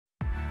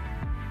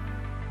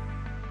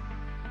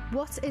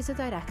What is a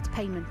direct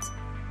payment?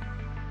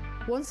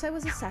 Once I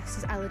was assessed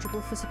as eligible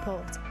for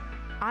support,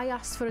 I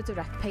asked for a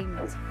direct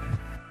payment.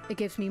 It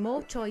gives me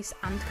more choice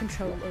and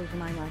control over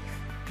my life.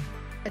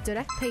 A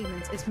direct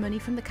payment is money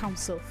from the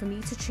council for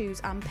me to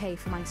choose and pay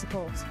for my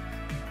support.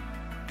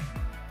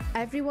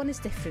 Everyone is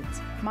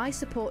different. My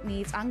support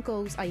needs and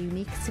goals are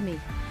unique to me,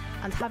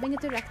 and having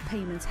a direct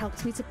payment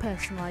helps me to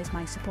personalise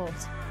my support.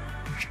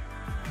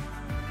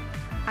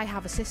 I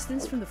have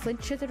assistance from the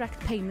Flintshire Direct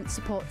Payment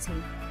Support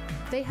Team.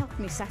 They helped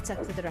me set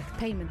up the direct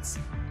payments,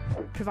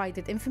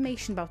 provided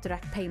information about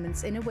direct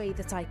payments in a way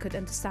that I could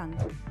understand,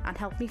 and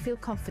helped me feel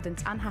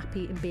confident and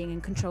happy in being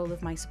in control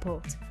of my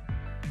support.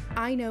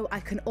 I know I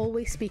can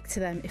always speak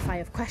to them if I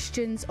have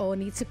questions or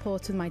need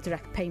support with my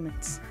direct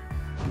payments.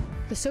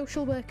 The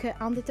social worker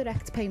and the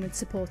direct payment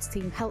support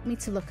team helped me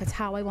to look at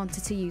how I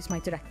wanted to use my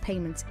direct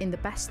payment in the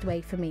best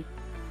way for me.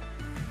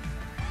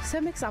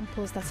 Some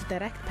examples that a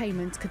direct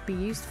payment could be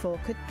used for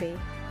could be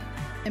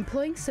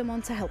employing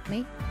someone to help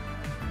me,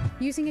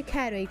 using a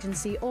care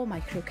agency or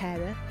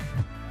micro-carer,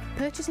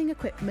 purchasing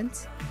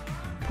equipment,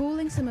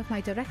 pooling some of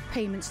my direct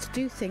payments to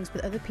do things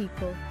with other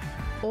people,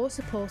 or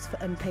support for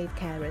unpaid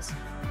carers.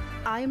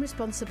 I am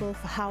responsible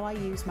for how I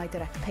use my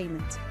direct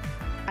payment.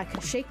 I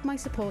can shape my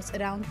support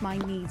around my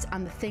needs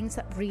and the things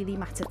that really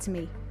matter to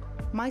me.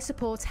 My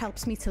support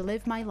helps me to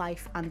live my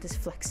life and is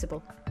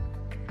flexible.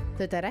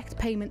 The direct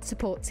payment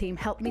support team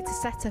helped me to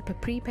set up a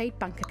prepaid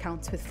bank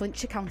account with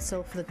Flintshire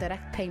Council for the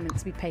direct payment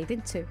to be paid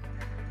into.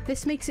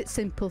 This makes it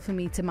simple for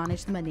me to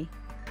manage the money.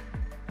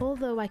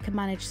 Although I can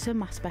manage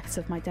some aspects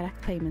of my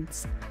direct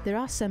payments, there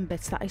are some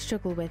bits that I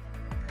struggle with.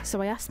 So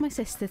I asked my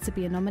sister to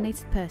be a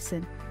nominated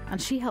person,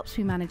 and she helps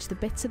me manage the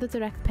bits of the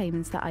direct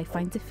payments that I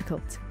find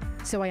difficult.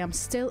 So I am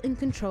still in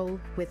control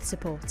with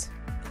support.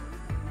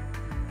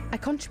 I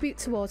contribute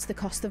towards the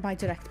cost of my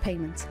direct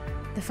payment.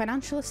 The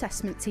financial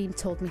assessment team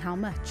told me how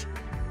much.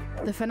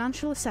 The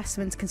financial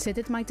assessment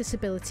considered my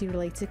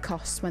disability-related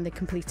costs when they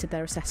completed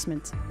their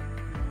assessment.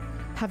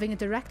 Having a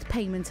direct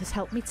payment has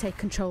helped me take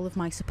control of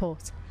my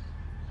support.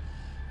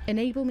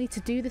 Enable me to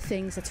do the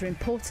things that are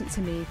important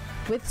to me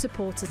with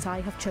support that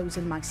I have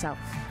chosen myself.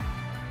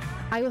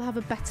 I will have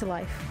a better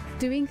life,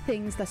 doing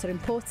things that are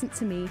important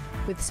to me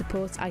with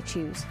support I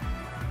choose.